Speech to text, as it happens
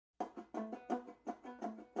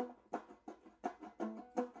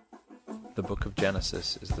The book of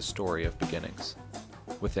Genesis is the story of beginnings.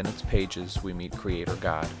 Within its pages we meet Creator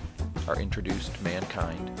God, are introduced to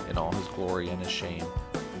mankind in all his glory and his shame,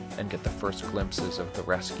 and get the first glimpses of the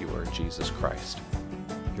rescuer, Jesus Christ.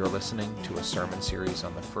 You're listening to a sermon series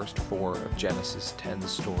on the first 4 of Genesis 10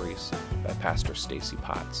 stories by Pastor Stacy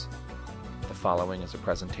Potts. The following is a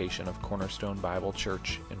presentation of Cornerstone Bible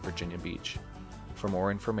Church in Virginia Beach. For more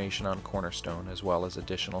information on Cornerstone, as well as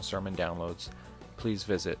additional sermon downloads, please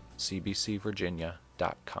visit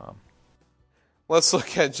cbcvirginia.com. Let's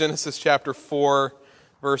look at Genesis chapter 4,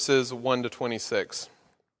 verses 1 to 26.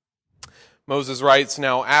 Moses writes,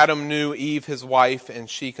 "Now Adam knew Eve his wife, and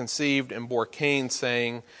she conceived and bore Cain,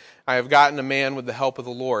 saying, I have gotten a man with the help of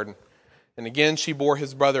the Lord. And again she bore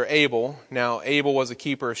his brother Abel. Now Abel was a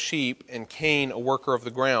keeper of sheep, and Cain a worker of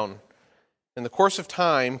the ground. In the course of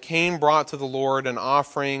time, Cain brought to the Lord an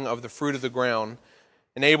offering of the fruit of the ground,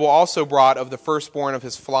 and Abel also brought of the firstborn of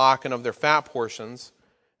his flock and of their fat portions.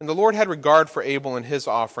 And the Lord had regard for Abel and his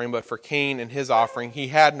offering, but for Cain and his offering he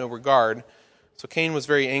had no regard. So Cain was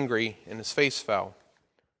very angry, and his face fell.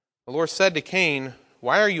 The Lord said to Cain,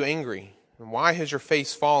 Why are you angry? And why has your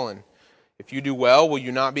face fallen? If you do well, will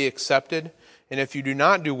you not be accepted? And if you do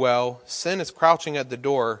not do well, sin is crouching at the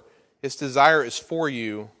door. Its desire is for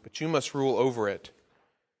you, but you must rule over it.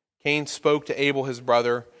 Cain spoke to Abel his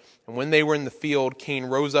brother, and when they were in the field, Cain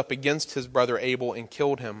rose up against his brother Abel and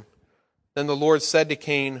killed him. Then the Lord said to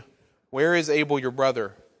Cain, Where is Abel your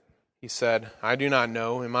brother? He said, I do not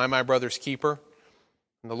know. Am I my brother's keeper?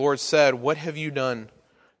 And the Lord said, What have you done?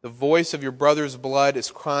 The voice of your brother's blood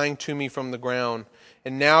is crying to me from the ground.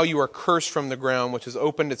 And now you are cursed from the ground, which has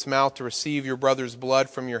opened its mouth to receive your brother's blood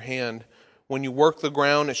from your hand. When you work the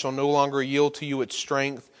ground, it shall no longer yield to you its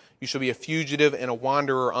strength. You shall be a fugitive and a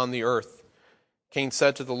wanderer on the earth. Cain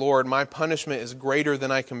said to the Lord, My punishment is greater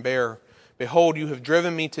than I can bear. Behold, you have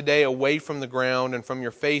driven me today away from the ground, and from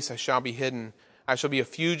your face I shall be hidden. I shall be a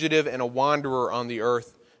fugitive and a wanderer on the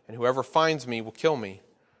earth, and whoever finds me will kill me.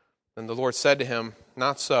 Then the Lord said to him,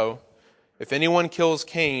 Not so. If anyone kills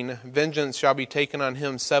Cain, vengeance shall be taken on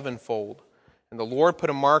him sevenfold. And the Lord put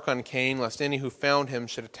a mark on Cain, lest any who found him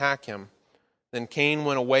should attack him. Then Cain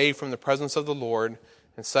went away from the presence of the Lord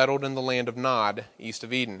and settled in the land of Nod, east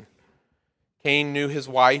of Eden. Cain knew his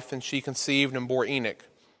wife, and she conceived and bore Enoch.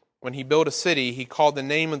 When he built a city, he called the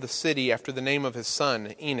name of the city after the name of his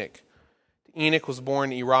son, Enoch. To Enoch was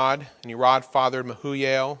born Irad, and Irad fathered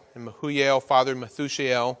Mehujael, and Mehujael fathered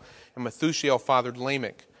Methushael, and Methushael fathered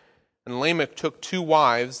Lamech. And Lamech took 2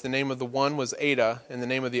 wives. The name of the one was Adah, and the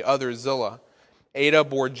name of the other Zillah. Adah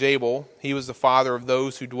bore Jabal. He was the father of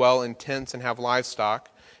those who dwell in tents and have livestock.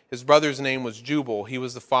 His brother's name was Jubal. He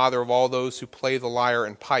was the father of all those who play the lyre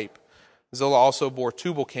and pipe. Zillah also bore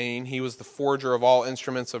Tubal-Cain. He was the forger of all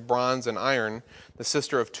instruments of bronze and iron. The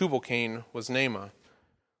sister of Tubal-Cain was Naamah.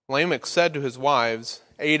 Lamech said to his wives,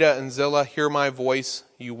 Adah and Zillah, hear my voice.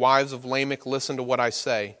 You wives of Lamech, listen to what I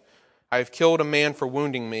say. I have killed a man for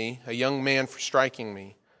wounding me, a young man for striking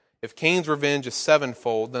me. If Cain's revenge is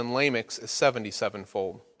 7-fold, then Lamech's is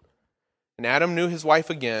 77-fold. And Adam knew his wife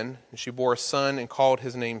again, and she bore a son and called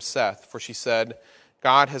his name Seth, for she said,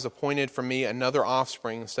 God has appointed for me another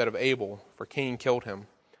offspring instead of Abel, for Cain killed him.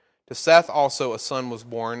 To Seth also a son was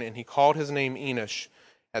born, and he called his name Enosh.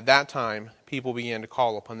 At that time, people began to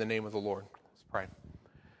call upon the name of the Lord. Let's pray.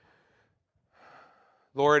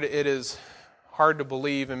 Lord, it is hard to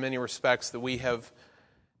believe in many respects that we have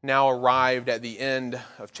now arrived at the end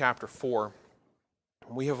of chapter 4.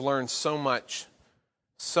 We have learned so much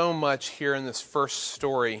here in this first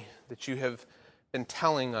story that you have been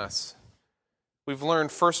telling us. We've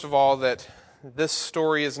learned, first of all, that this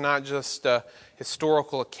story is not just a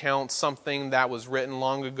historical account, something that was written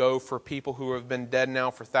long ago for people who have been dead now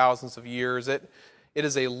for thousands of years. It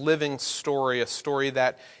is a living story, a story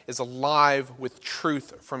that is alive with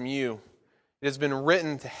truth from you. It has been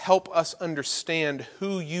written to help us understand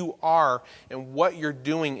who you are and what you're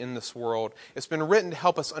doing in this world. It's been written to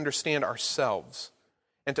help us understand ourselves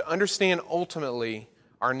and to understand ultimately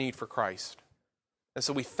our need for Christ. And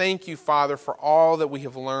so we thank you, Father, for all that we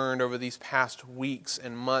have learned over these past weeks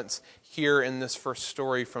and months here in this first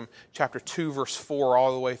story from chapter 2, verse 4,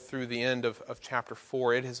 all the way through the end of chapter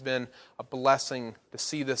 4. It has been a blessing to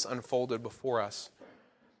see this unfolded before us.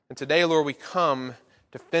 And today, Lord, we come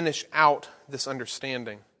to finish out this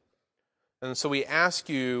understanding. And so we ask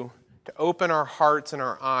you to open our hearts and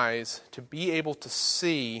our eyes to be able to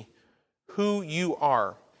see who you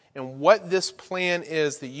are and what this plan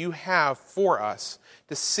is that you have for us,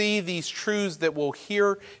 to see these truths that will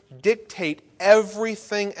here dictate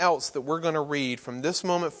everything else that we're going to read from this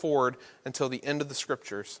moment forward until the end of the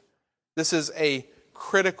Scriptures. This is a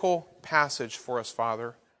critical passage for us,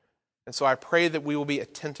 Father. And so I pray that we will be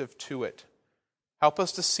attentive to it. Help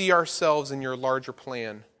us to see ourselves in your larger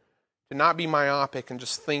plan, to not be myopic and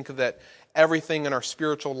just think that everything in our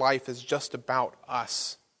spiritual life is just about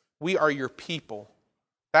us. We are your people.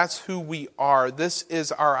 That's who we are. This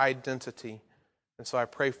is our identity. And so I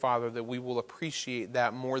pray, Father, that we will appreciate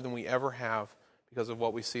that more than we ever have because of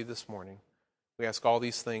what we see this morning. We ask all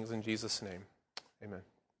these things in Jesus' name. Amen.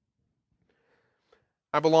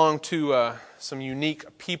 I belong to some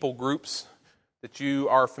unique people groups that you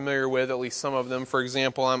are familiar with, at least some of them. For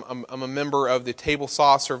example, I'm a member of the Table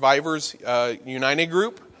Saw Survivors United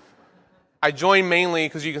group. I joined mainly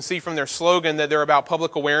because you can see from their slogan that they're about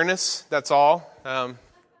public awareness. That's all.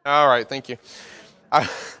 All right, thank you. I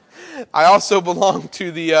also belong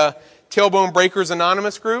to the Tailbone Breakers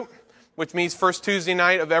Anonymous group, which meets first Tuesday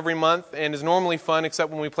night of every month and is normally fun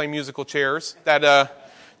except when we play musical chairs.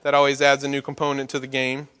 That always adds a new component to the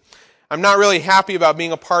game. I'm not really happy about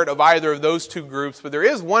being a part of either of those two groups, but there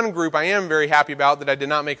is one group I am very happy about that I did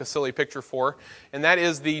not make a silly picture for, and that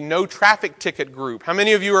is the No Traffic Ticket group. How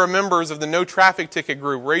many of you are members of the No Traffic Ticket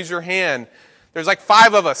group? Raise your hand. There's like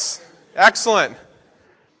 5 of us. Excellent.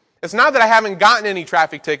 It's not that I haven't gotten any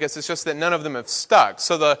traffic tickets, it's just that none of them have stuck.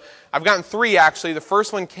 So I've gotten 3 actually. The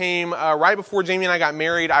first one came right before Jamie and I got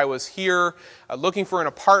married. I was here looking for an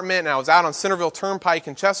apartment, and I was out on Centerville Turnpike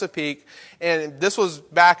in Chesapeake. And this was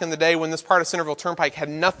back in the day when this part of Centerville Turnpike had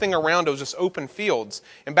nothing around. It was just open fields.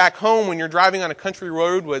 And back home, when you're driving on a country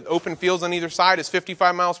road with open fields on either side, it's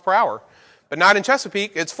 55 miles per hour. But not in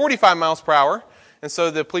Chesapeake. It's 45 miles per hour. And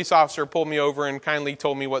so the police officer pulled me over and kindly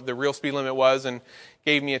told me what the real speed limit was and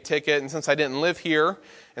gave me a ticket. And since I didn't live here,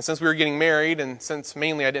 and since we were getting married, and since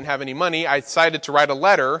mainly I didn't have any money, I decided to write a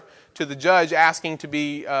letter to the judge asking to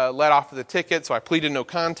be let off of the ticket. So I pleaded no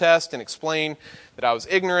contest and explained that I was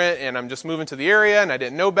ignorant and I'm just moving to the area and I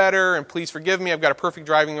didn't know better, and please forgive me, I've got a perfect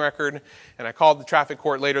driving record. And I called the traffic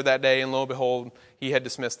court later that day, and lo and behold, he had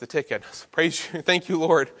dismissed the ticket. So praise you, thank you,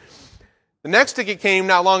 Lord. The next ticket came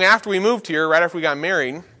not long after we moved here, right after we got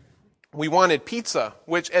married. We wanted pizza,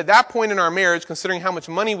 which at that point in our marriage, considering how much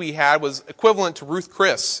money we had, was equivalent to Ruth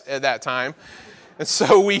Chris at that time. And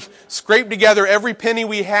so we scraped together every penny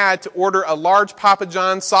we had to order a large Papa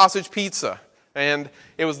John's sausage pizza. And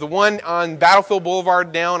it was the one on Battlefield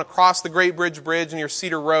Boulevard down across the Great Bridge Bridge near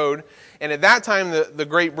Cedar Road. And at that time, the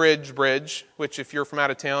Great Bridge, which if you're from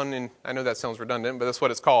out of town, and I know that sounds redundant, but that's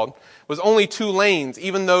what it's called, was only 2 lanes,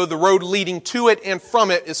 even though the road leading to it and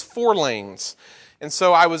from it is 4 lanes. And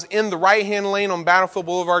so I was in the right-hand lane on Battlefield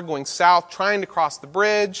Boulevard going south, trying to cross the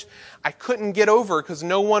bridge. I couldn't get over because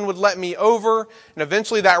no one would let me over. And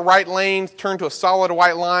eventually that right lane turned to a solid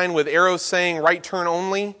white line with arrows saying right turn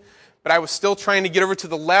only. But I was still trying to get over to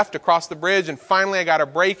the left across the bridge, and finally I got a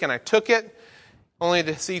break and I took it, only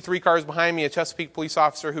to see 3 cars behind me, a Chesapeake police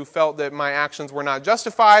officer who felt that my actions were not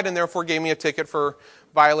justified and therefore gave me a ticket for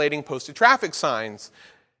violating posted traffic signs.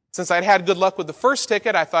 Since I'd had good luck with the first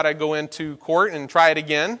ticket, I thought I'd go into court and try it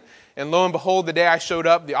again. And lo and behold, the day I showed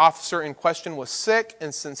up, the officer in question was sick,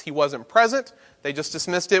 and since he wasn't present, they just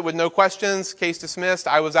dismissed it with no questions. Case dismissed.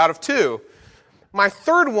 I was out of 2. My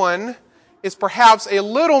third one is perhaps a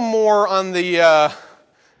little more on the,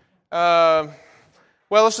 well,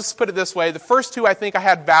 let's just put it this way. The first 2 I think I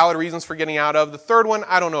had valid reasons for getting out of. The third one,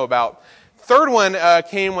 I don't know about. Third one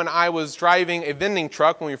came when I was driving a vending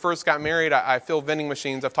truck. When we first got married, I filled vending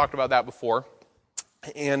machines. I've talked about that before.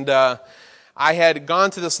 And I had gone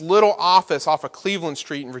to this little office off of Cleveland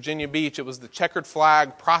Street in Virginia Beach. It was the Checkered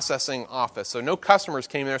Flag Processing Office. So no customers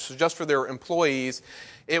came there, so just for their employees.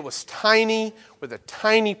 It was tiny, with a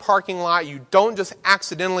tiny parking lot. You don't just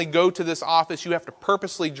accidentally go to this office. You have to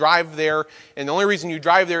purposely drive there. And the only reason you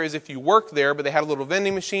drive there is if you work there. But they had a little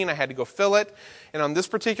vending machine. I had to go fill it. And on this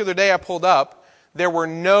particular day I pulled up, there were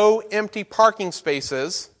no empty parking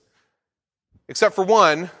spaces, except for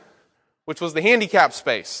one, which was the handicap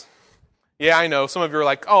space. Yeah, I know. Some of you are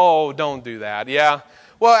like, oh, don't do that. Yeah.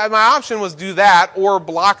 Well, my option was do that or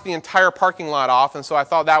block the entire parking lot off, and so I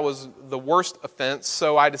thought that was the worst offense.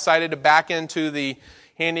 So I decided to back into the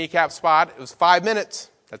handicap spot. It was 5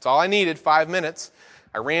 minutes. That's all I needed, 5 minutes.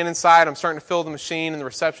 I ran inside. I'm starting to fill the machine, and the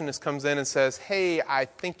receptionist comes in and says, hey, I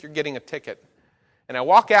think you're getting a ticket. And I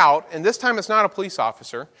walk out, and this time it's not a police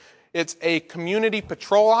officer. It's a community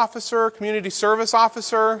patrol officer, community service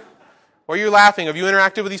officer. Why are you laughing? Have you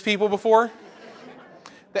interacted with these people before?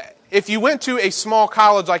 If you went to a small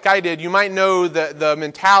college like I did, you might know the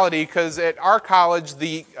mentality, because at our college,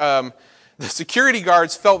 the security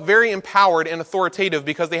guards felt very empowered and authoritative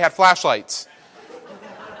because they had flashlights.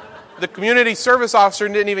 The community service officer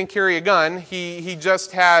didn't even carry a gun. He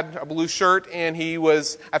just had a blue shirt, and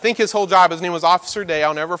I think his whole job, his name was Officer Day,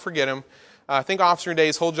 I'll never forget him. I think Officer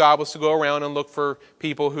Day's whole job was to go around and look for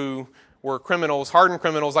people who were criminals, hardened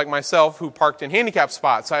criminals like myself, who parked in handicapped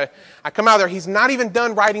spots. I come out there, he's not even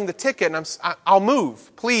done writing the ticket, and I'll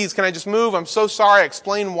move. Please, can I just move? I'm so sorry. I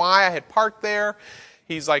explained why I had parked there.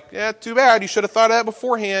 He's like, yeah, too bad. You should have thought of that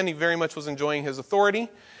beforehand. He very much was enjoying his authority.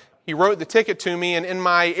 He wrote the ticket to me, and in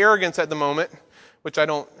my arrogance at the moment, which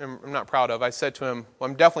I'm not proud of, I said to him, well,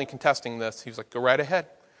 I'm definitely contesting this. He was like, go right ahead.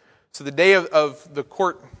 So the day of the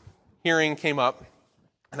court hearing came up,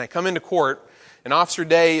 and I come into court, and Officer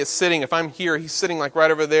Day is sitting, if I'm here, he's sitting like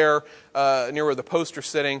right over there near where the poster's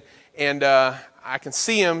sitting, and I can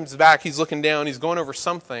see him, his back, he's looking down, he's going over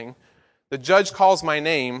something. The judge calls my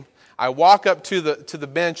name. I walk up to the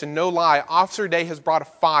bench, and no lie, Officer Day has brought a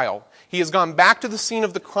file. He has gone back to the scene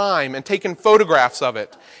of the crime and taken photographs of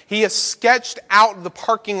it. He has sketched out the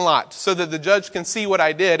parking lot so that the judge can see what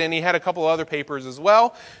I did, and he had a couple other papers as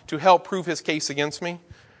well to help prove his case against me.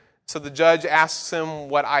 So the judge asks him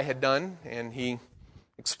what I had done, and he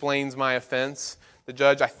explains my offense. The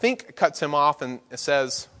judge, I think, cuts him off and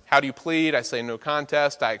says, how do you plead? I say no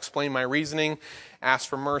contest. I explain my reasoning, ask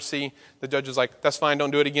for mercy. The judge is like, that's fine,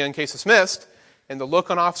 don't do it again, case dismissed. And the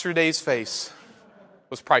look on Officer Day's face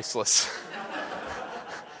was priceless.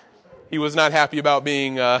 He was not happy about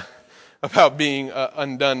being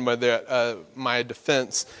undone by my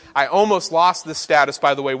defense. I almost lost this status,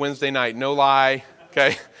 by the way, Wednesday night. No lie.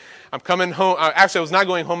 Okay, I'm coming home. Actually, I was not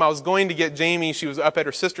going home. I was going to get Jamie. She was up at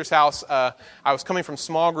her sister's house. I was coming from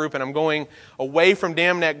small group, and I'm going away from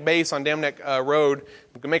Dam Neck Base on Dam Neck Road.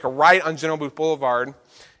 I'm going to make a right on General Booth Boulevard,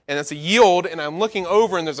 and it's a yield, and I'm looking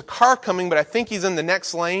over, and there's a car coming, but I think he's in the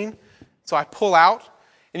next lane, so I pull out.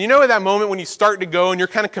 And you know at that moment when you start to go and you're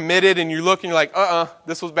kind of committed and you look and you're like,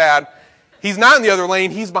 this was bad. He's not in the other lane,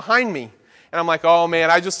 he's behind me. And I'm like, oh man,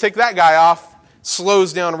 I just take that guy off,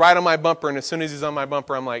 slows down right on my bumper, and as soon as he's on my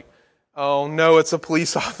bumper, I'm like, oh no, it's a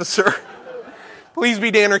police officer. Please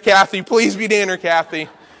be Dan or Kathy, please be Dan or Kathy.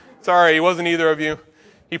 Sorry, it wasn't either of you.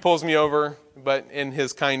 He pulls me over, but in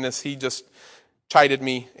his kindness, he just chided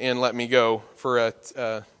me and let me go for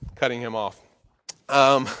cutting him off.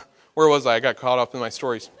 Where was I? I got caught up in my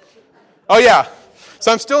stories. Oh, yeah. So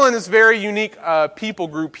I'm still in this very unique people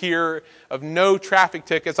group here of no traffic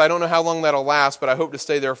tickets. I don't know how long that'll last, but I hope to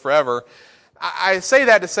stay there forever. I say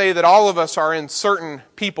that to say that all of us are in certain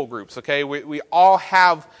people groups, okay? We all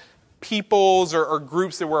have peoples or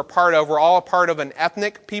groups that we're a part of. We're all a part of an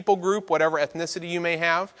ethnic people group, whatever ethnicity you may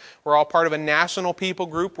have. We're all part of a national people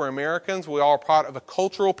group. We're Americans. We all are part of a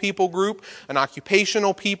cultural people group, an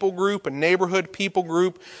occupational people group, a neighborhood people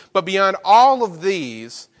group. But beyond all of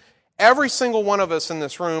these, every single one of us in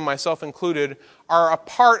this room, myself included, are a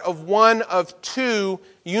part of one of two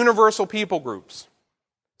universal people groups.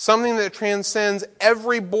 Something that transcends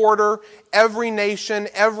every border, every nation,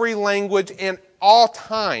 every language, and all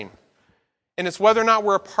time. And it's whether or not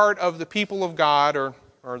we're a part of the people of God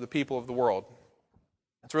or the people of the world.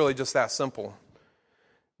 It's really just that simple.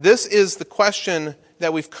 This is the question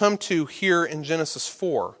that we've come to here in Genesis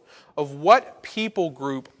 4. Of what people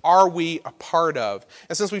group are we a part of?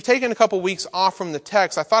 And since we've taken a couple weeks off from the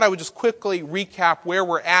text, I thought I would just quickly recap where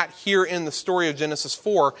we're at here in the story of Genesis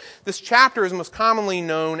 4. This chapter is most commonly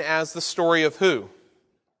known as the story of who?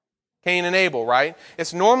 Cain and Abel, right?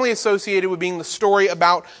 It's normally associated with being the story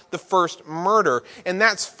about the first murder. And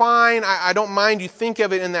that's fine. I don't mind you think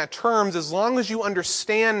of it in that terms as long as you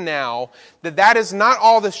understand now that that is not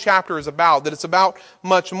all this chapter is about, that it's about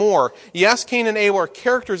much more. Yes, Cain and Abel are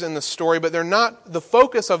characters in this story, but they're not the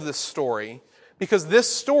focus of this story because this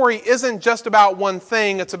story isn't just about one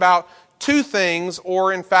thing. It's about two things,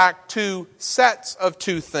 or in fact, two sets of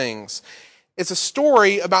two things. It's a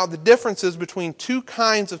story about the differences between two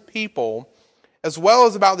kinds of people, as well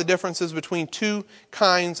as about the differences between two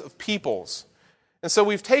kinds of peoples. And so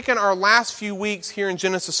we've taken our last few weeks here in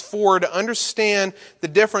Genesis 4 to understand the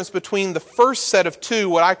difference between the first set of two,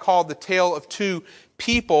 what I call the tale of two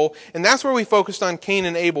people, and that's where we focused on Cain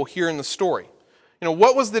and Abel here in the story. You know,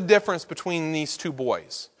 what was the difference between these two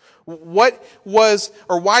boys? What was,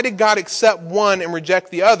 or why did God accept one and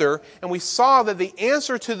reject the other? And we saw that the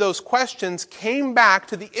answer to those questions came back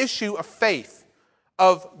to the issue of faith,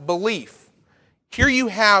 of belief. Here you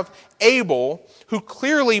have Abel, who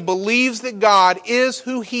clearly believes that God is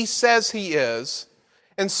who he says he is.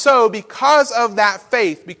 And so, because of that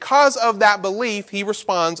faith, because of that belief, he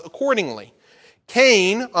responds accordingly.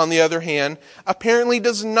 Cain, on the other hand, apparently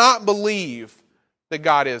does not believe that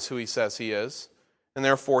God is who he says he is. And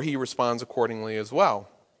therefore, he responds accordingly as well.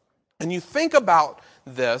 And you think about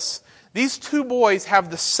this. These two boys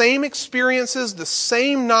have the same experiences, the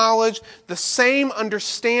same knowledge, the same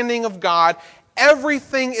understanding of God.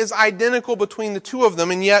 Everything is identical between the two of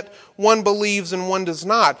them, and yet one believes and one does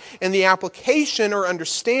not. And the application or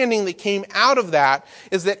understanding that came out of that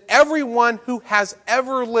is that everyone who has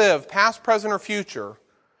ever lived, past, present, or future,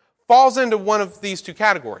 falls into one of these two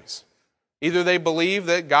categories. Either they believe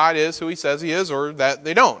that God is who He says He is, or that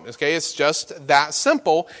they don't. Okay, it's just that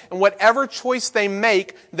simple. And whatever choice they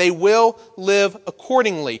make, they will live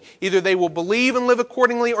accordingly. Either they will believe and live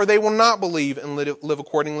accordingly, or they will not believe and live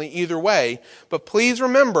accordingly, either way. But please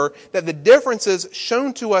remember that the differences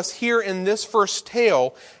shown to us here in this first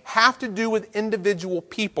tale have to do with individual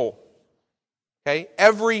people. Okay,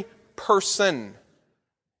 every person,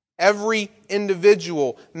 every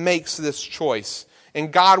individual makes this choice.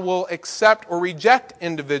 And God will accept or reject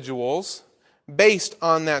individuals based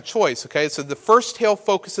on that choice. Okay, so the first tale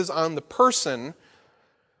focuses on the person,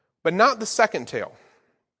 but not the second tale.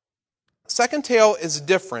 The second tale is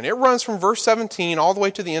different. It runs from verse 17 all the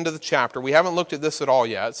way to the end of the chapter. We haven't looked at this at all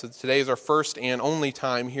yet, so today is our first and only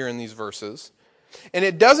time here in these verses. And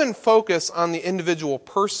it doesn't focus on the individual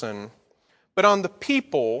person, but on the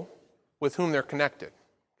people with whom they're connected.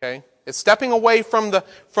 Okay? It's stepping away from the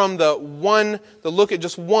look at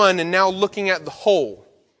just one, and now looking at the whole.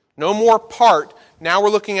 No more part. Now we're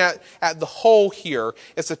looking at the whole here.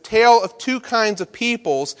 It's a tale of two kinds of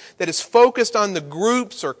peoples that is focused on the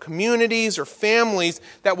groups or communities or families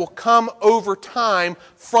that will come over time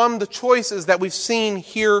from the choices that we've seen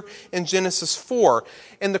here in Genesis 4.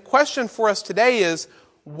 And the question for us today is,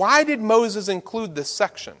 why did Moses include this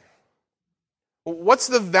section? What's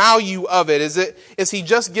the value of it? Is he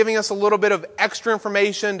just giving us a little bit of extra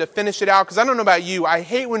information to finish it out? Because I don't know about you, I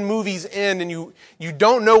hate when movies end and you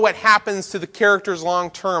don't know what happens to the characters long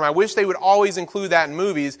term. I wish they would always include that in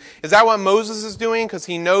movies. Is that what Moses is doing? Because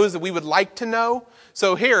he knows that we would like to know?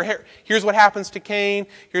 So here's what happens to Cain.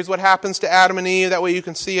 Here's what happens to Adam and Eve. That way you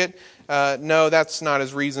can see it. No, that's not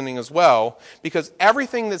his reasoning as well. Because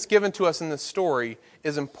everything that's given to us in this story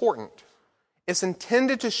is important. It's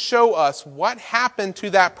intended to show us what happened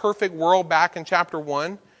to that perfect world back in chapter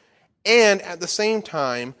 1, and at the same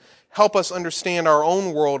time, help us understand our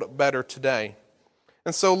own world better today.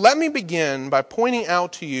 And so let me begin by pointing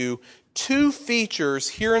out to you two features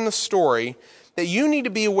here in the story that you need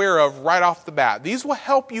to be aware of right off the bat. These will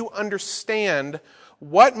help you understand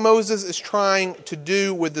what Moses is trying to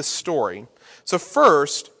do with this story. So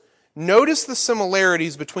first, notice the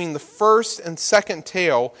similarities between the first and second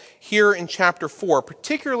tale here in chapter 4,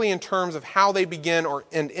 particularly in terms of how they begin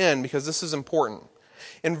and end, because this is important.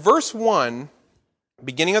 In verse 1,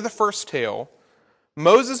 beginning of the first tale,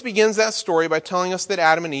 Moses begins that story by telling us that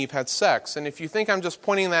Adam and Eve had sex. And if you think I'm just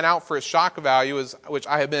pointing that out for its shock value, which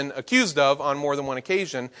I have been accused of on more than one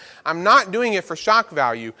occasion, I'm not doing it for shock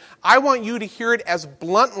value. I want you to hear it as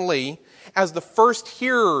bluntly as the first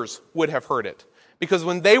hearers would have heard it. Because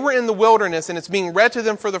when they were in the wilderness and it's being read to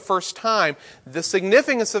them for the first time, the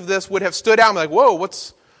significance of this would have stood out and be like, whoa,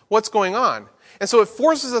 what's going on? And so it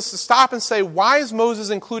forces us to stop and say, why is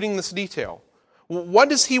Moses including this detail? What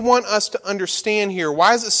does he want us to understand here?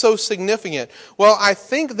 Why is it so significant? Well, I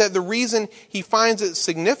think that the reason he finds it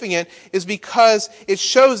significant is because it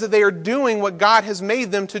shows that they are doing what God has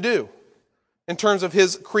made them to do in terms of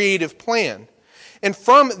His creative plan. And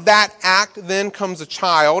from that act then comes a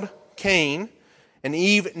child, Cain, and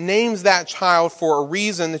Eve names that child for a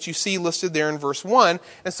reason that you see listed there in verse 1.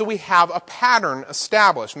 And so we have a pattern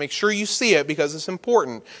established. Make sure you see it because it's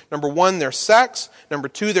important. Number 1, there's sex. Number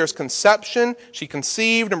 2, there's conception. She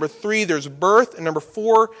conceived. Number 3, there's birth. And number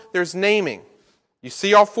 4, there's naming. You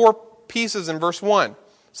see all 4 pieces in verse 1.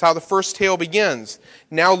 That's how the first tale begins.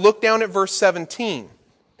 Now look down at verse 17,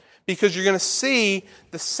 because you're going to see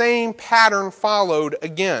the same pattern followed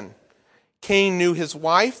again. Cain knew his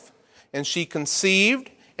wife, and she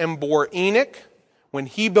conceived and bore Enoch. When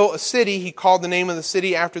he built a city, he called the name of the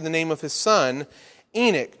city after the name of his son,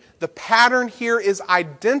 Enoch. The pattern here is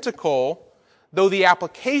identical, though the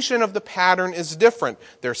application of the pattern is different.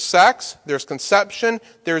 There's sex, there's conception,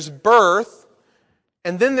 there's birth,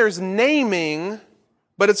 and then there's naming,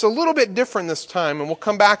 but it's a little bit different this time, and we'll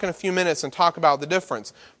come back in a few minutes and talk about the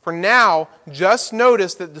difference. For now, just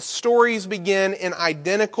notice that the stories begin in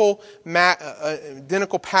identical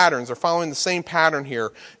patterns. They're following the same pattern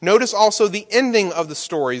here. Notice also the ending of the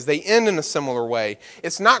stories. They end in a similar way.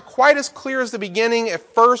 It's not quite as clear as the beginning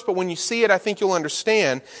at first, but when you see it, I think you'll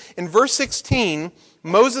understand. In verse 16,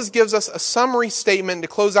 Moses gives us a summary statement to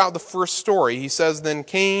close out the first story. He says, "Then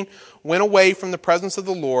Cain went away from the presence of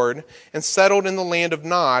the Lord and settled in the land of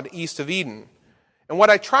Nod, east of Eden." And what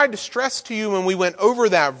I tried to stress to you when we went over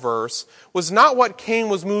that verse was not what Cain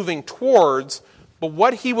was moving towards, but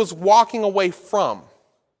what he was walking away from.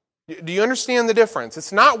 Do you understand the difference?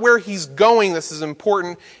 It's not where he's going that's as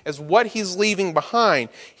important as what he's leaving behind.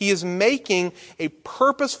 He is making a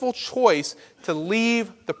purposeful choice to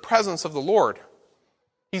leave the presence of the Lord.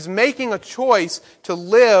 He's making a choice to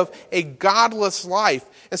live a godless life.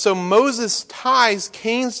 And so Moses ties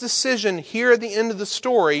Cain's decision here at the end of the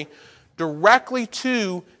story directly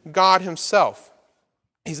to God himself.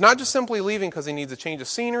 He's not just simply leaving because he needs a change of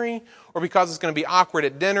scenery or because it's going to be awkward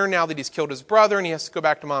at dinner now that he's killed his brother and he has to go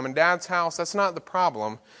back to mom and dad's house. That's not the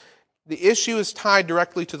problem. The issue is tied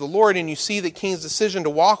directly to the Lord, and you see that Cain's decision to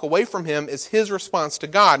walk away from him is his response to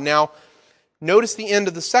God. Now, notice the end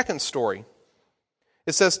of the second story.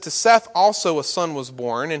 It says, to Seth also a son was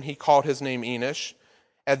born, and he called his name Enosh.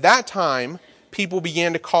 At that time, people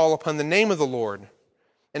began to call upon the name of the Lord.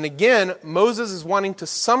 And again, Moses is wanting to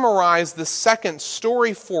summarize the second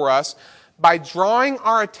story for us by drawing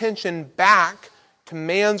our attention back to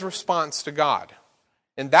man's response to God.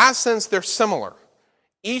 In that sense, they're similar.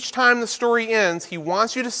 Each time the story ends, he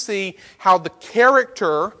wants you to see how the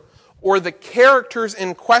character or the characters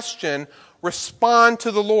in question respond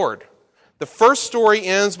to the Lord. The first story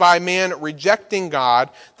ends by man rejecting God.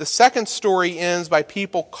 The second story ends by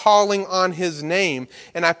people calling on his name.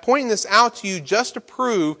 And I point this out to you just to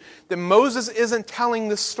prove that Moses isn't telling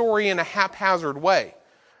this story in a haphazard way.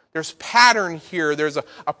 There's pattern here. There's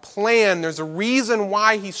a plan. There's a reason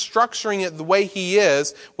why he's structuring it the way he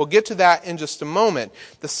is. We'll get to that in just a moment.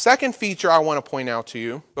 The second feature I want to point out to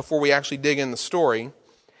you before we actually dig in the story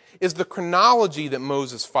is the chronology that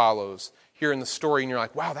Moses follows here in the story, and you're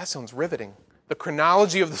like, wow, that sounds riveting. The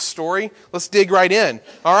chronology of the story? Let's dig right in.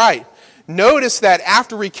 All right. Notice that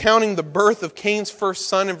after recounting the birth of Cain's first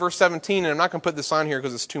son in verse 17, and I'm not going to put this on here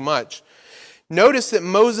because it's too much, notice that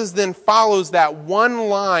Moses then follows that one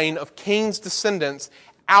line of Cain's descendants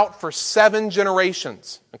out for 7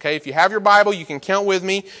 generations. Okay, if you have your Bible, you can count with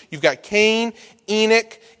me. You've got Cain,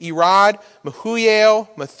 Enoch, Irad, Mehujael,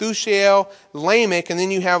 Methushael, Lamech, and then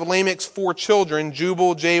you have Lamech's 4 children,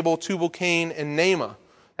 Jubal, Jabal, Tubal-Cain, and Naamah.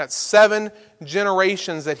 That's 7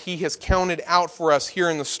 generations that he has counted out for us here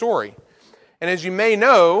in the story. And as you may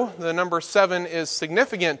know, the number 7 is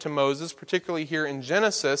significant to Moses, particularly here in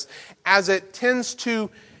Genesis, as it tends to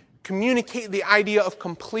communicate the idea of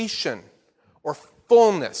completion or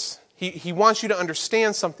fullness. He wants you to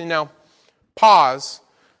understand something. Now, pause.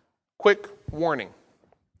 Quick warning.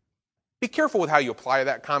 Be careful with how you apply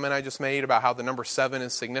that comment I just made about how the number 7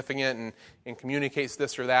 is significant and communicates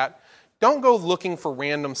this or that. Don't go looking for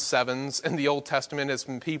random 7s in the Old Testament as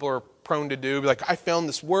people are prone to do. Be like, I found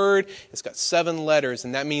this word, it's got 7 letters,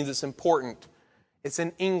 and that means it's important. It's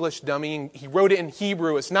in English, dummy. He wrote it in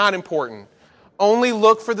Hebrew. It's not important. Only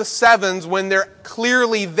look for the 7s when they're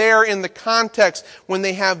clearly there in the context, when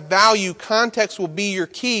they have value. Context will be your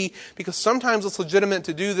key, because sometimes it's legitimate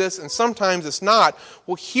to do this and sometimes it's not.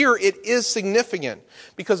 Well, here it is significant,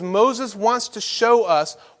 because Moses wants to show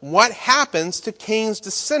us what happens to Cain's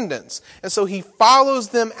descendants. And so he follows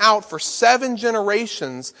them out for 7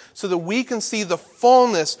 generations so that we can see the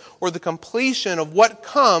fullness or the completion of what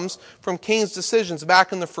comes from Cain's decisions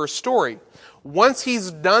back in the first story. Once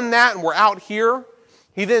he's done that and we're out here,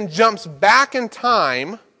 he then jumps back in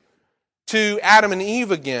time to Adam and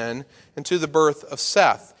Eve again and to the birth of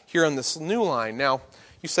Seth here on this new line. Now,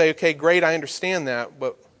 you say, okay, great, I understand that,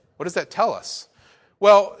 but what does that tell us?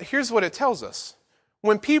 Well, here's what it tells us.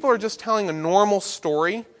 When people are just telling a normal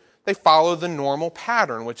story, they follow the normal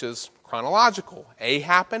pattern, which is chronological. A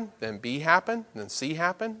happened, then B happened, then C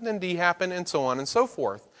happened, then D happened, and so on and so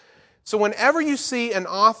forth. So whenever you see an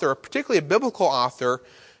author, particularly a biblical author,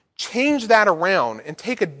 change that around and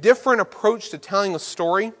take a different approach to telling a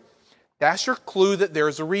story, that's your clue that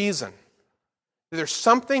there's a reason. There's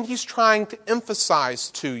something he's trying to emphasize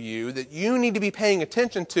to you that you need to be paying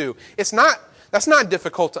attention to. That's not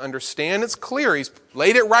difficult to understand. It's clear. He's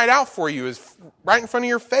laid it right out for you. It's right in front of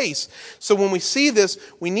your face. So when we see this,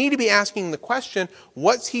 we need to be asking the question,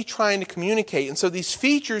 what's he trying to communicate? And so these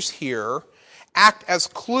features here act as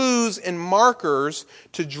clues and markers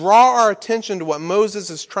to draw our attention to what Moses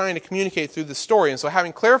is trying to communicate through the story. And so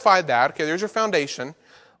having clarified that, okay, there's your foundation.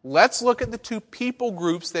 Let's look at the 2 people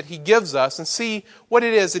groups that he gives us and see what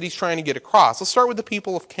it is that he's trying to get across. Let's start with the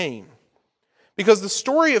people of Cain. Because the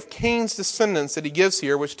story of Cain's descendants that he gives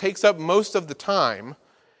here, which takes up most of the time,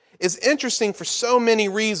 is interesting for so many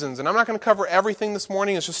reasons. And I'm not going to cover everything this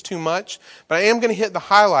morning. It's just too much. But I am going to hit the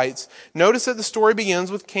highlights. Notice that the story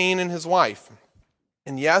begins with Cain and his wife.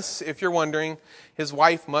 And yes, if you're wondering, his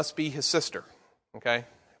wife must be his sister. Okay?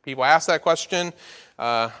 People ask that question.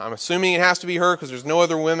 I'm assuming it has to be her because there's no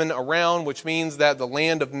other women around, which means that the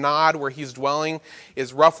land of Nod, where he's dwelling,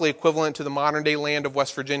 is roughly equivalent to the modern-day land of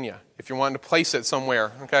West Virginia, if you're wanting to place it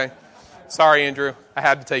somewhere, okay? Sorry, Andrew. I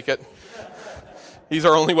had to take it. He's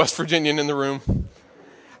our only West Virginian in the room.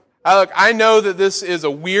 Look, I know that this is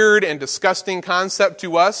a weird and disgusting concept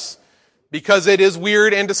to us because it is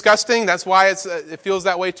weird and disgusting. That's why it feels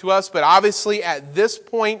that way to us. But obviously, at this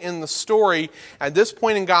point in the story, at this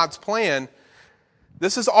point in God's plan,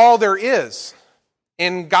 this is all there is.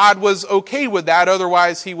 And God was okay with that.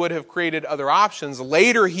 Otherwise, he would have created other options.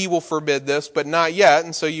 Later, he will forbid this, but not yet.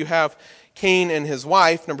 And so you have Cain and his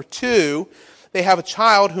wife. Number 2, they have a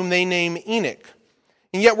child whom they name Enoch.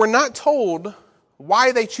 And yet we're not told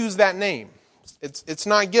why they choose that name. It's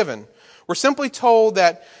not given. We're simply told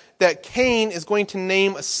that Cain is going to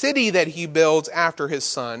name a city that he builds after his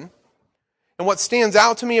son. And what stands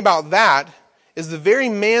out to me about that is the very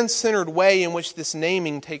man-centered way in which this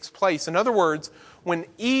naming takes place. In other words, when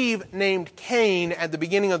Eve named Cain at the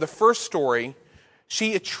beginning of the first story,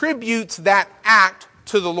 she attributes that act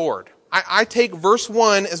to the Lord. I take verse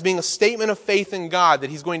 1 as being a statement of faith in God, that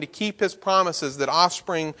he's going to keep his promises, that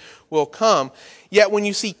offspring will come. Yet when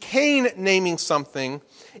you see Cain naming something,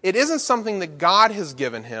 it isn't something that God has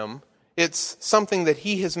given him. It's something that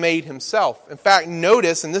he has made himself. In fact,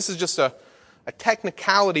 notice, and this is just a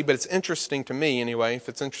technicality, but it's interesting to me anyway. If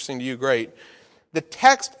it's interesting to you, great. The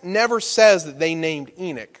text never says that they named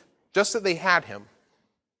Enoch, just that they had him.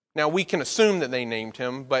 Now, we can assume that they named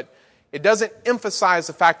him, but it doesn't emphasize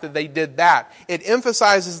the fact that they did that. It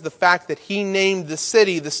emphasizes the fact that he named the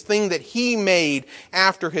city, this thing that he made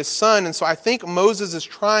after his son. And so I think Moses is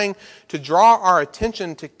trying to draw our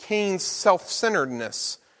attention to Cain's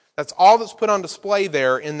self-centeredness. That's all that's put on display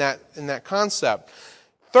there in that concept.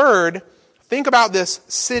 Third, think about this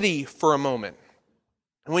city for a moment.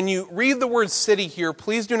 When you read the word city here,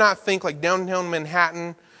 please do not think like downtown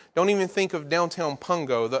Manhattan. Don't even think of downtown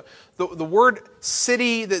Pungo. The word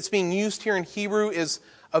city that's being used here in Hebrew is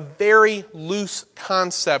a very loose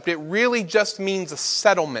concept. It really just means a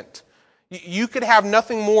settlement. You could have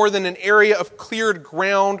nothing more than an area of cleared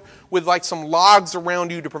ground with like some logs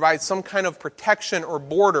around you to provide some kind of protection or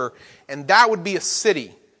border, and that would be a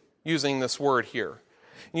city, using this word here.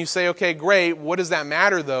 And you say, okay, great, what does that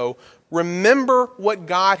matter though? Remember what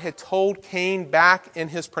God had told Cain back in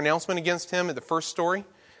his pronouncement against him in the first story?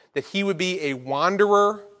 That he would be a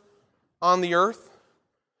wanderer on the earth?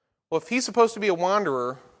 Well, if he's supposed to be a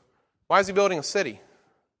wanderer, why is he building a city?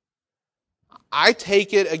 I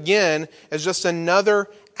take it, again, as just another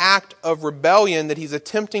act of rebellion, that he's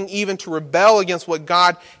attempting even to rebel against what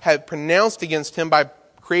God had pronounced against him by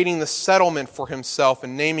creating the settlement for himself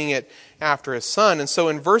and naming it after his son. And so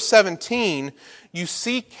in verse 17, you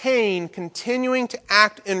see Cain continuing to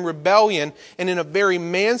act in rebellion and in a very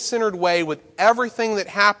man-centered way with everything that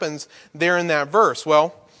happens there in that verse.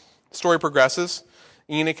 Well, the story progresses.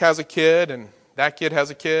 Enoch has a kid, and that kid has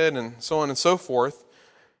a kid, and so on and so forth.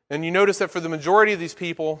 And you notice that for the majority of these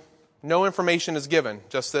people, no information is given,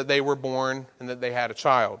 just that they were born and that they had a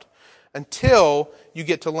child, until you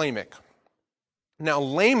get to Lamech. Now,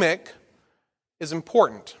 Lamech is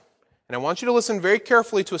important. And I want you to listen very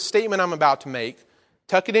carefully to a statement I'm about to make.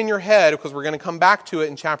 Tuck it in your head because we're going to come back to it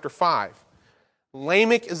in chapter 5.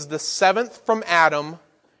 Lamech is the 7th from Adam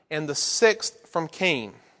and the 6th from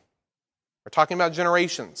Cain. We're talking about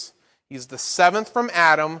generations. He's the 7th from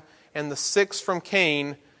Adam and the 6th from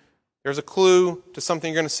Cain. There's a clue to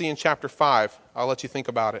something you're going to see in chapter 5. I'll let you think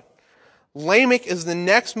about it. Lamech is the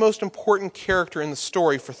next most important character in the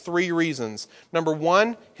story for 3 reasons. Number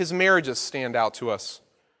 1, his marriages stand out to us.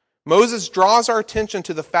 Moses draws our attention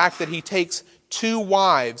to the fact that he takes 2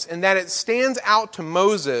 wives, and that it stands out to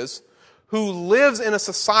Moses, who lives in a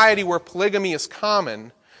society where polygamy is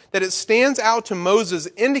common, that it stands out to Moses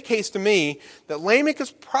indicates to me that Lamech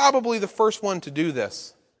is probably the first one to do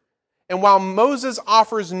this. And while Moses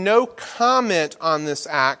offers no comment on this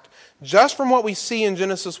act, just from what we see in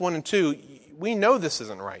Genesis 1 and 2, we know this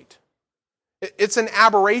isn't right. It's an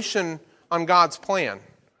aberration on God's plan.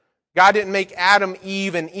 God didn't make Adam,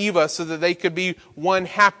 Eve, and Eva so that they could be one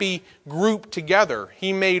happy group together.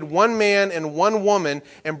 He made one man and one woman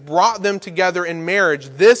and brought them together in marriage.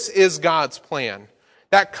 This is God's plan.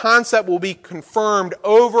 That concept will be confirmed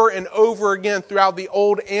over and over again throughout the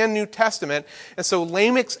Old and New Testament. And so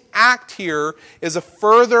Lamech's act here is a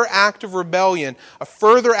further act of rebellion, a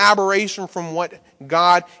further aberration from what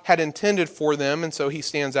God had intended for them. And so he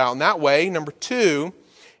stands out in that way. Number 2,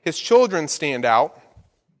 his children stand out,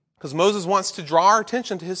 because Moses wants to draw our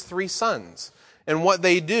attention to his 3 sons and what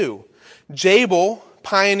they do. Jabal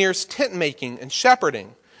pioneers tent making and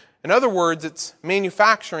shepherding. In other words, it's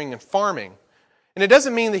manufacturing and farming. And it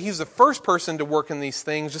doesn't mean that he's the first person to work in these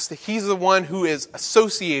things, just that he's the one who is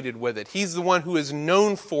associated with it. He's the one who is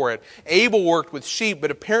known for it. Abel worked with sheep,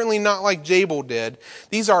 but apparently not like Jabal did.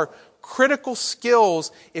 These are critical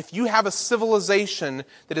skills if you have a civilization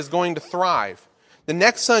that is going to thrive. The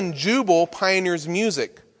next son, Jubal, pioneers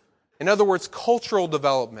music. In other words, cultural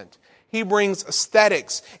development. He brings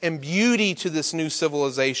aesthetics and beauty to this new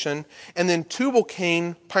civilization. And then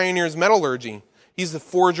Tubal-Cain pioneers metallurgy. He's the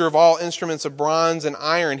forger of all instruments of bronze and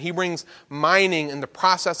iron. He brings mining and the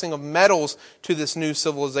processing of metals to this new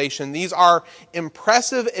civilization. These are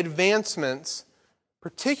impressive advancements,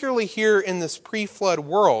 particularly here in this pre-flood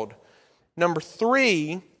world. Number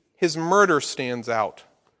 3, his murder stands out.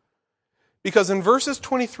 Because in verses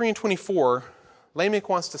 23 and 24, Lamech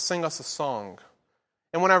wants to sing us a song.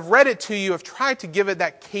 And when I've read it to you, I've tried to give it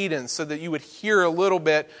that cadence so that you would hear a little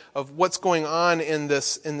bit of what's going on in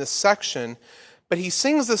this section. But he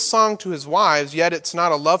sings this song to his wives, yet it's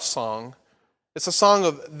not a love song. It's a song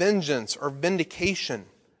of vengeance or vindication.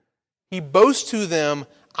 He boasts to them,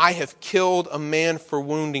 I have killed a man for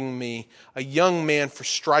wounding me, a young man for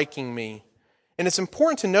striking me. And it's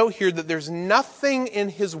important to note here that there's nothing in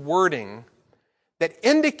his wording that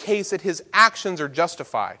indicates that his actions are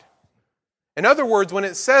justified. In other words, when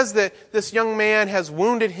it says that this young man has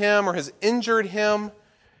wounded him or has injured him,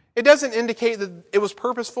 it doesn't indicate that it was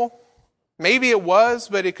purposeful. Maybe it was,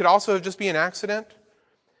 but it could also just be an accident.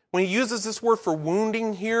 When he uses this word for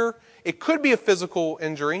wounding here, it could be a physical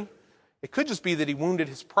injury. It could just be that he wounded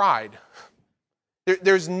his pride.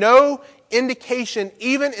 There's no indication,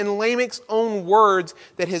 even in Lamech's own words,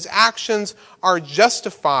 that his actions are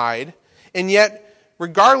justified. And yet,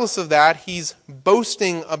 regardless of that, he's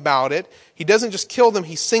boasting about it. He doesn't just kill them,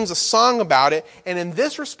 he sings a song about it. And in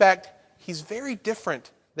this respect, he's very different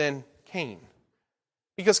than Cain.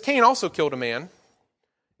 Because Cain also killed a man.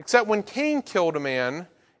 Except when Cain killed a man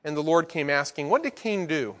and the Lord came asking, what did Cain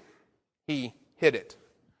do? He hid it.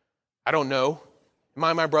 I don't know. Am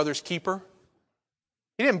I my brother's keeper?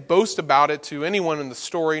 He didn't boast about it to anyone in the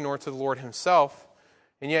story, nor to the Lord himself.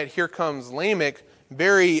 And yet here comes Lamech,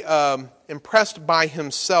 very impressed by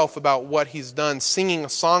himself about what he's done, singing a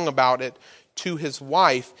song about it to his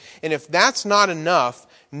wife. And if that's not enough,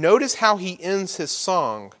 notice how he ends his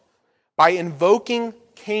song by invoking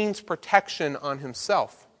Cain's protection on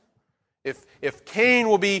himself. If Cain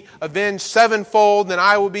will be avenged sevenfold, then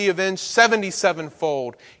I will be avenged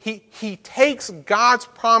 77-fold. He takes God's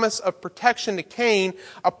promise of protection to Cain,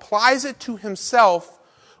 applies it to himself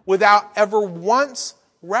without ever once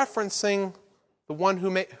referencing the one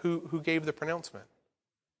who gave the pronouncement.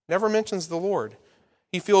 Never mentions the Lord.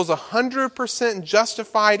 He feels 100%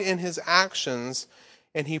 justified in his actions,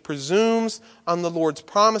 and he presumes on the Lord's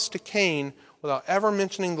promise to Cain without ever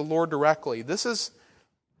mentioning the Lord directly. This is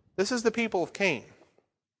the people of Cain.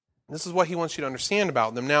 This is what he wants you to understand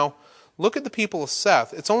about them. Now, look at the people of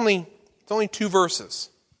Seth. It's only 2 verses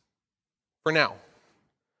for now.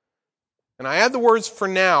 And I add the words for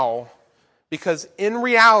now because in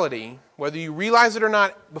reality, whether you realize it or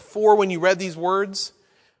not before when you read these words,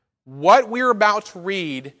 what we're about to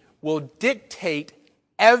read will dictate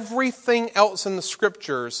everything else in the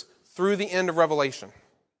Scriptures through the end of Revelation.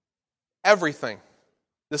 Everything.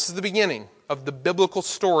 This is the beginning of the biblical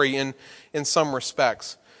story in some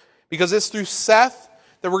respects. Because it's through Seth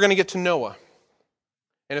that we're going to get to Noah.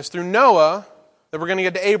 And it's through Noah that we're going to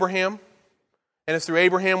get to Abraham. And it's through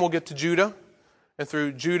Abraham we'll get to Judah. And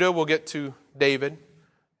through Judah we'll get to David.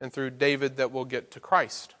 And through David that we'll get to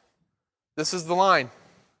Christ. This is the line.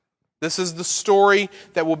 This is the story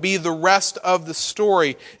that will be the rest of the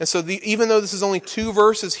story. And so even though this is only 2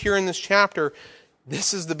 verses here in this chapter,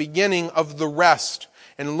 this is the beginning of the rest.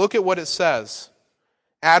 And look at what it says.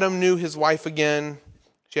 Adam knew his wife again.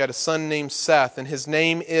 She had a son named Seth, and his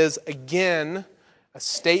name is, again, a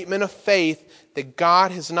statement of faith that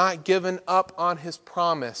God has not given up on his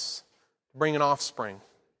promise to bring an offspring.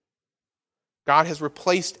 God has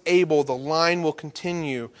replaced Abel. The line will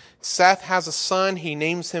continue. Seth has a son. He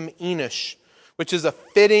names him Enosh, which is a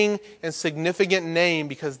fitting and significant name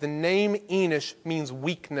because the name Enosh means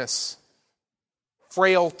weakness,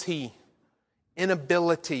 frailty,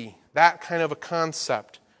 inability, that kind of a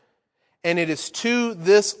concept. And it is to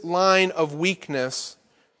this line of weakness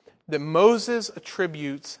that Moses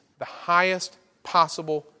attributes the highest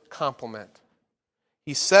possible compliment.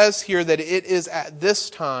 He says here that it is at this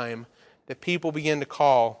time that people begin to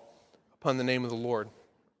call upon the name of the Lord.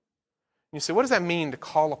 You say, what does that mean to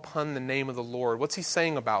call upon the name of the Lord? What's he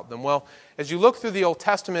saying about them? Well, as you look through the Old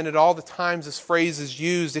Testament at all the times this phrase is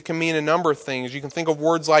used, it can mean a number of things. You can think of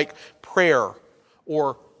words like prayer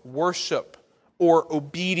or worship or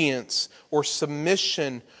obedience or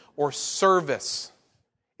submission or service.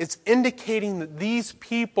 It's indicating that these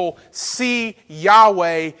people see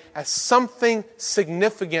Yahweh as something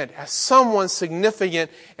significant, as someone significant,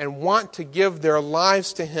 and want to give their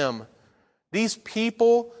lives to Him. These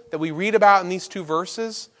people that we read about in these two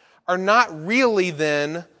verses are not really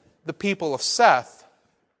then the people of Seth.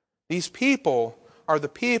 These people are the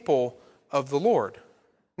people of the Lord.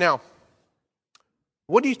 Now,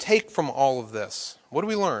 what do you take from all of this? What do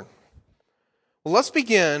we learn? Well, let's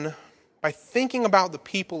begin by thinking about the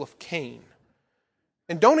people of Cain.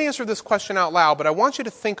 And don't answer this question out loud, but I want you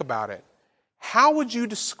to think about it. How would you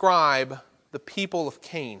describe the people of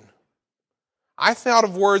Cain? I thought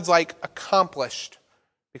of words like accomplished,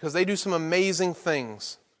 because they do some amazing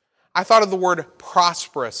things. I thought of the word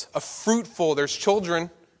prosperous, of fruitful. There's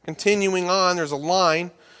children. Continuing on, there's a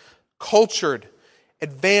line. Cultured,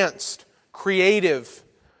 advanced, creative.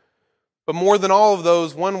 But more than all of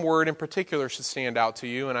those, one word in particular should stand out to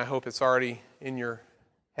you, and I hope it's already in your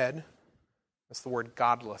head. That's the word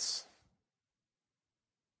godless.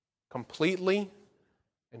 Completely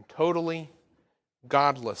and totally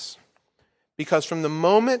godless. Because from the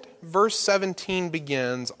moment verse 17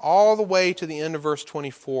 begins, all the way to the end of verse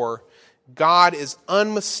 24, God is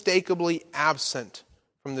unmistakably absent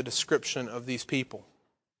from the description of these people.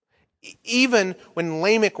 Even when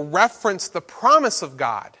Lamech referenced the promise of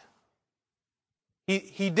God,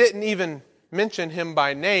 he didn't even mention him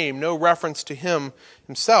by name, no reference to him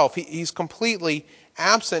himself. He's completely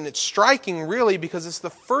absent. It's striking, really, because it's the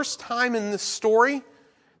first time in this story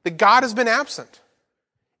that God has been absent.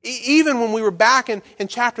 Even when we were back in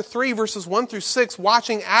chapter 3, verses 1 through 6,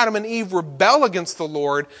 watching Adam and Eve rebel against the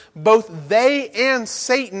Lord, both they and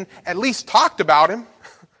Satan at least talked about him.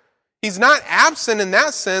 He's not absent in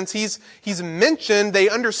that sense. He's mentioned. They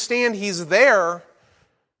understand he's there.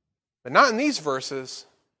 But not in these verses.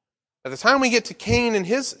 By the time we get to Cain and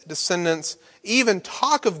his descendants, even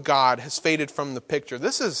talk of God has faded from the picture.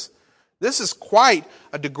 This is quite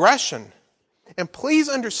a digression. And please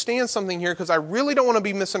understand something here, because I really don't want to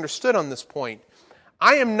be misunderstood on this point.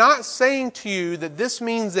 I am not saying to you that this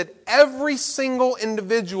means that every single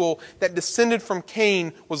individual that descended from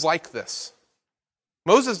Cain was like this.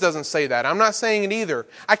 Moses doesn't say that. I'm not saying it either.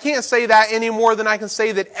 I can't say that any more than I can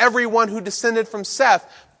say that everyone who descended from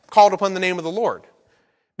Seth called upon the name of the Lord.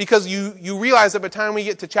 Because you realize that by the time we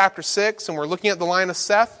get to chapter 6 and we're looking at the line of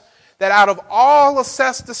Seth, that out of all of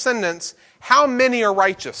Seth's descendants, how many are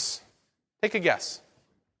righteous? Take a guess.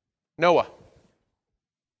 Noah.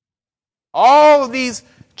 All of these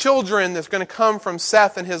children that's going to come from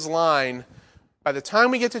Seth and his line, by the time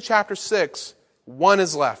we get to chapter 6, one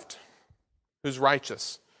is left who's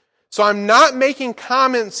righteous. So I'm not making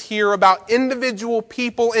comments here about individual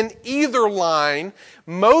people in either line.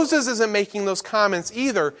 Moses isn't making those comments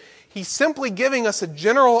either. He's simply giving us a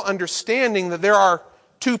general understanding that there are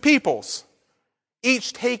two peoples,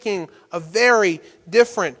 each taking a very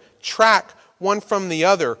different track one from the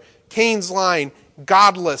other. Cain's line,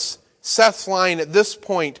 godless. Seth's line at this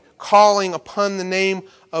point, calling upon the name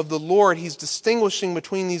of the Lord. He's distinguishing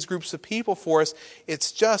between these groups of people for us.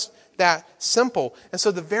 It's just that simple. And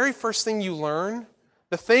so the very first thing you learn,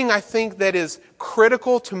 the thing I think that is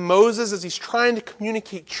critical to Moses as he's trying to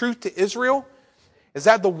communicate truth to Israel, is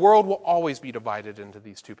that the world will always be divided into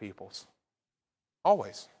these two peoples.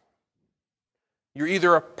 Always. You're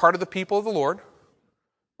either a part of the people of the Lord,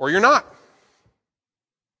 or you're not.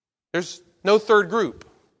 There's no third group.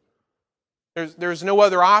 There's no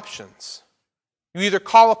other options. You either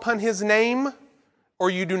call upon His name, or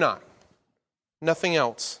you do not. Nothing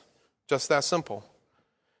else. Just that simple.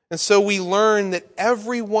 And so we learn that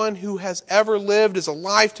everyone who has ever lived, is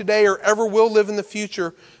alive today, or ever will live in the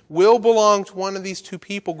future, will belong to one of these two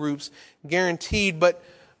people groups, guaranteed. But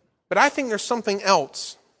I think there's something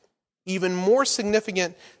else, even more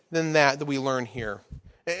significant than that we learn here.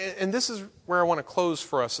 And this is where I want to close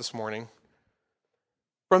for us this morning.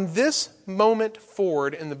 From this moment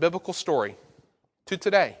forward in the biblical story to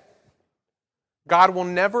today, God will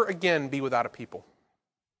never again be without a people.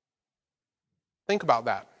 Think about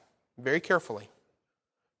that very carefully.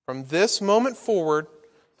 From this moment forward,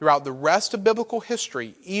 throughout the rest of biblical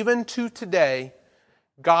history, even to today,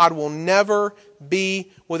 God will never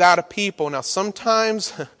be without a people. Now,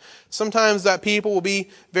 sometimes that people will be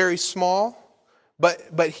very small,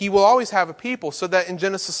 but He will always have a people. So that in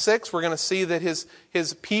Genesis 6, we're going to see that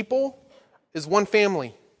His people is one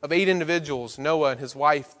family of 8 individuals, Noah and his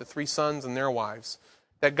wife, the 3 sons and their wives,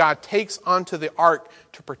 that God takes onto the ark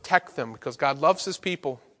to protect them because God loves His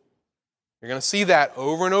people. You're going to see that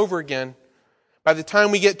over and over again. By the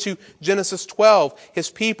time we get to Genesis 12, his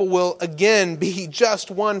people will again be just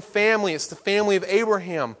one family. It's the family of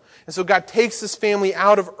Abraham. And so God takes this family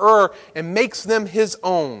out of Ur and makes them his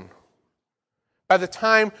own. By the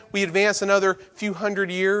time we advance another few hundred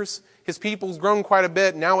years, his people's grown quite a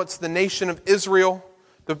bit. Now it's the nation of Israel,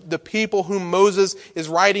 the people whom Moses is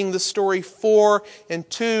writing the story for and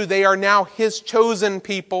to. They are now his chosen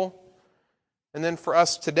people. And then for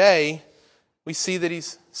us today, we see that he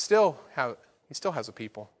still has a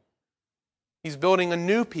people. He's building a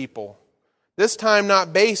new people. This time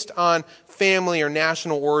not based on family or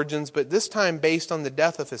national origins, but this time based on the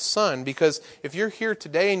death of his Son. Because if you're here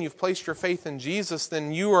today and you've placed your faith in Jesus,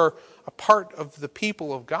 then you are a part of the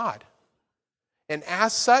people of God. And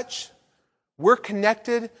as such, we're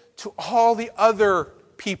connected to all the other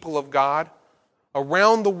people of God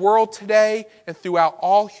around the world today and throughout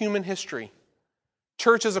all human history.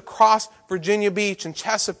 Churches across Virginia Beach and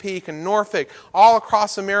Chesapeake and Norfolk, all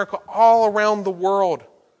across America, all around the world.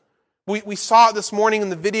 We saw it this morning in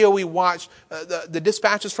the video we watched, the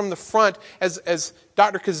dispatches from the front, as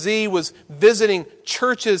Dr. Kazee was visiting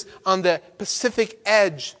churches on the Pacific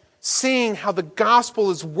edge, seeing how the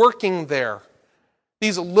gospel is working there.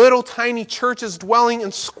 These little tiny churches dwelling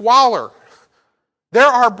in squalor. They're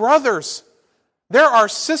our brothers. They're our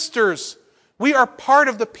sisters. We are part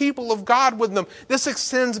of the people of God with them. This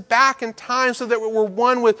extends back in time so that we're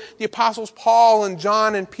one with the apostles Paul and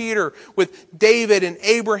John and Peter, with David and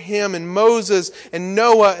Abraham and Moses and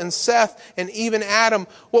Noah and Seth and even Adam.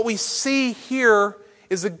 What we see here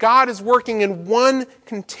is that God is working in one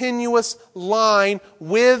continuous line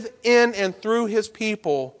within and through his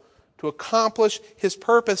people to accomplish his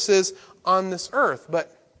purposes on this earth.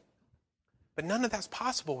 But none of that's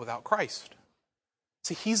possible without Christ.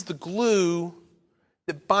 See, he's the glue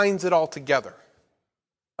that binds it all together.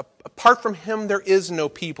 Apart from him, there is no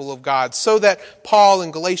people of God. So that Paul in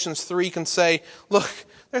Galatians 3 can say, look,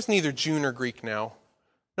 there's neither Jew nor Greek now.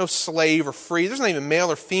 No slave or free. There's not even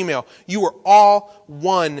male or female. You are all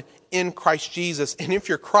one in Christ Jesus. And if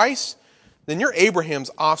you're Christ, then you're Abraham's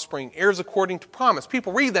offspring, heirs according to promise.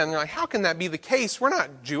 People read that and they're like, how can that be the case? We're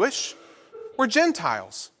not Jewish. We're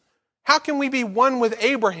Gentiles. How can we be one with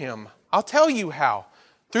Abraham? I'll tell you how.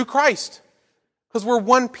 Through Christ. Because we're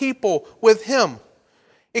one people with him.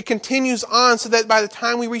 It continues on so that by the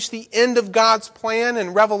time we reach the end of God's plan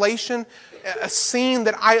in Revelation, a scene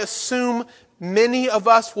that I assume many of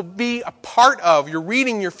us will be a part of. You're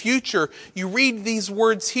reading your future. You read these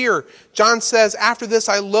words here. John says, after this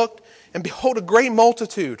I looked, and behold a great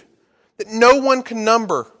multitude that no one can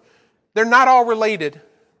number. They're not all related.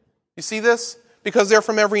 You see this? Because they're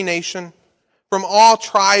from every nation. From all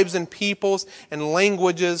tribes and peoples and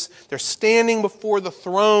languages, they're standing before the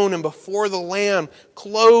throne and before the Lamb,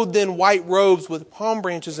 clothed in white robes with palm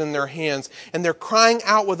branches in their hands. And they're crying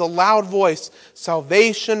out with a loud voice,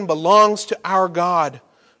 salvation belongs to our God,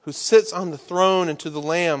 who sits on the throne, and to the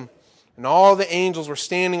Lamb. And all the angels were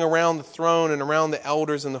standing around the throne and around the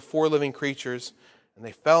elders and the four living creatures. And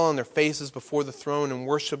they fell on their faces before the throne and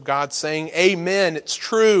worshiped God, saying, Amen, it's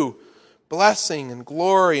true. Blessing and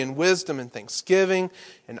glory and wisdom and thanksgiving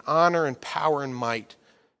and honor and power and might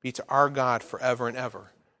be to our God forever and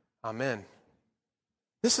ever. Amen.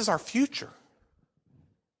 This is our future.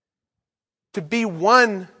 To be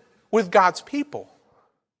one with God's people.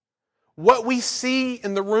 What we see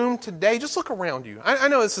in the room today, just look around you. I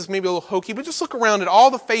know this is maybe a little hokey, but just look around at all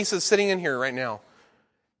the faces sitting in here right now.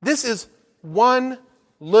 This is one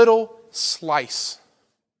little slice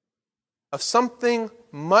of something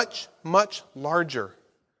much, much larger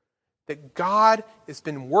that God has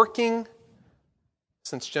been working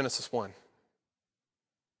since Genesis 1.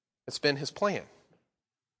 It's been his plan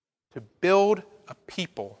to build a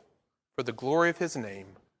people for the glory of his name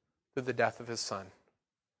through the death of his Son.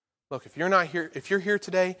 Look, if you're here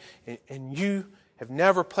today and you have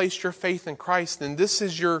never placed your faith in Christ, then this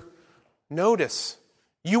is your notice.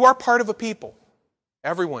 You are part of a people.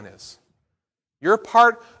 Everyone is. You're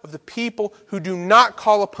part of the people who do not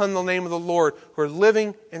call upon the name of the Lord, who are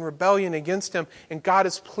living in rebellion against him. And God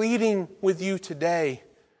is pleading with you today,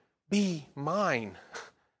 be mine.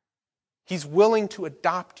 He's willing to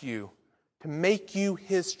adopt you, to make you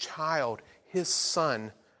his child, his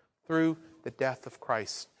son, through the death of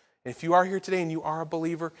Christ. And if you are here today and you are a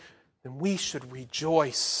believer, then we should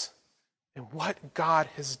rejoice in what God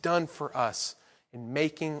has done for us in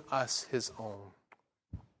making us his own.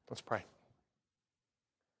 Let's pray.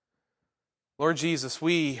 Lord Jesus,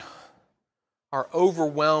 we are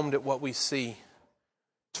overwhelmed at what we see.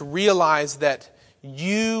 To realize that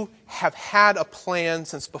you have had a plan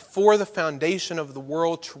since before the foundation of the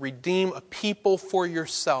world to redeem a people for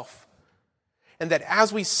yourself. and that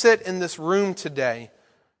as we sit in this room today,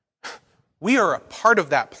 we are a part of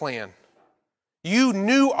that plan. You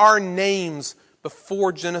knew our names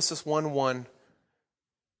before Genesis 1:1.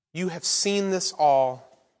 You have seen this all.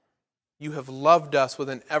 You have loved us with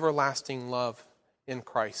an everlasting love in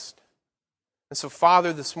Christ. And so,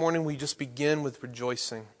 Father, this morning we just begin with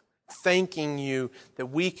rejoicing, thanking you that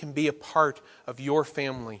we can be a part of your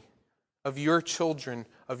family, of your children,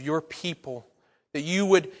 of your people, that you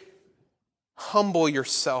would humble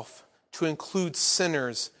yourself to include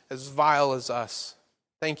sinners as vile as us.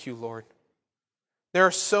 Thank you, Lord. There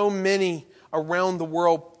are so many around the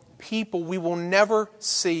world, people we will never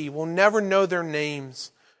see, will never know their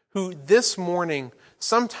names, who this morning,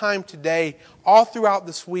 sometime today, all throughout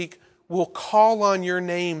this week, will call on your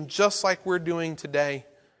name just like we're doing today.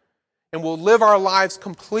 And will live our lives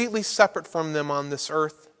completely separate from them on this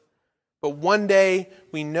earth. But one day,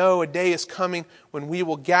 we know a day is coming when we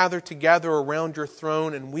will gather together around your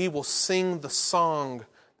throne and we will sing the song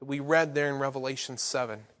that we read there in Revelation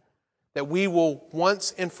 7. That we will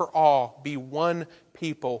once and for all be one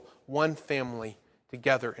people, one family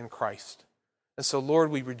together in Christ. And so,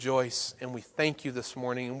 Lord, we rejoice and we thank you this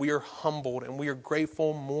morning, and we are humbled and we are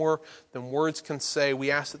grateful more than words can say.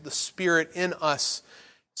 We ask that the Spirit in us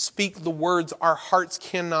speak the words our hearts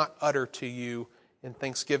cannot utter to you in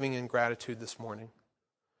thanksgiving and gratitude this morning.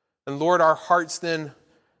 And Lord, our hearts then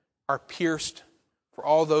are pierced for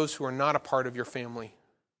all those who are not a part of your family.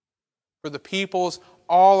 For the peoples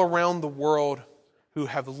all around the world who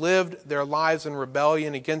have lived their lives in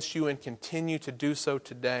rebellion against you and continue to do so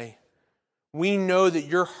today. We know that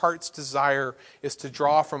your heart's desire is to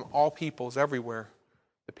draw from all peoples everywhere.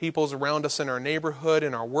 The peoples around us in our neighborhood,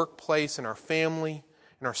 in our workplace, in our family,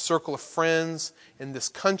 in our circle of friends, in this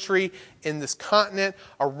country, in this continent,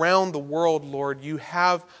 around the world, Lord. You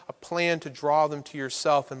have a plan to draw them to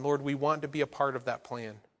yourself, and Lord, we want to be a part of that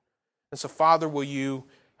plan. And so, Father, will you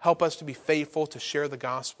help us to be faithful, to share the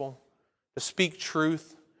gospel, to speak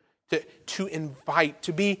truth, to invite,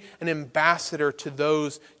 to be an ambassador to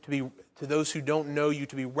those who don't know you,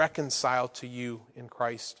 to be reconciled to you in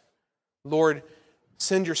Christ. Lord,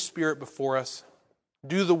 send your Spirit before us.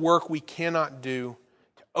 Do the work we cannot do,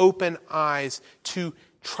 to open eyes, to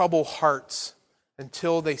trouble hearts,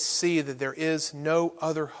 until they see that there is no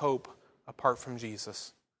other hope apart from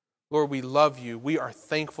Jesus. Lord, we love you. We are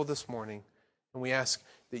thankful this morning, and we ask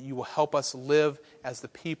that you will help us live as the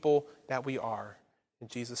people that we are. In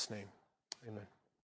Jesus' name, amen.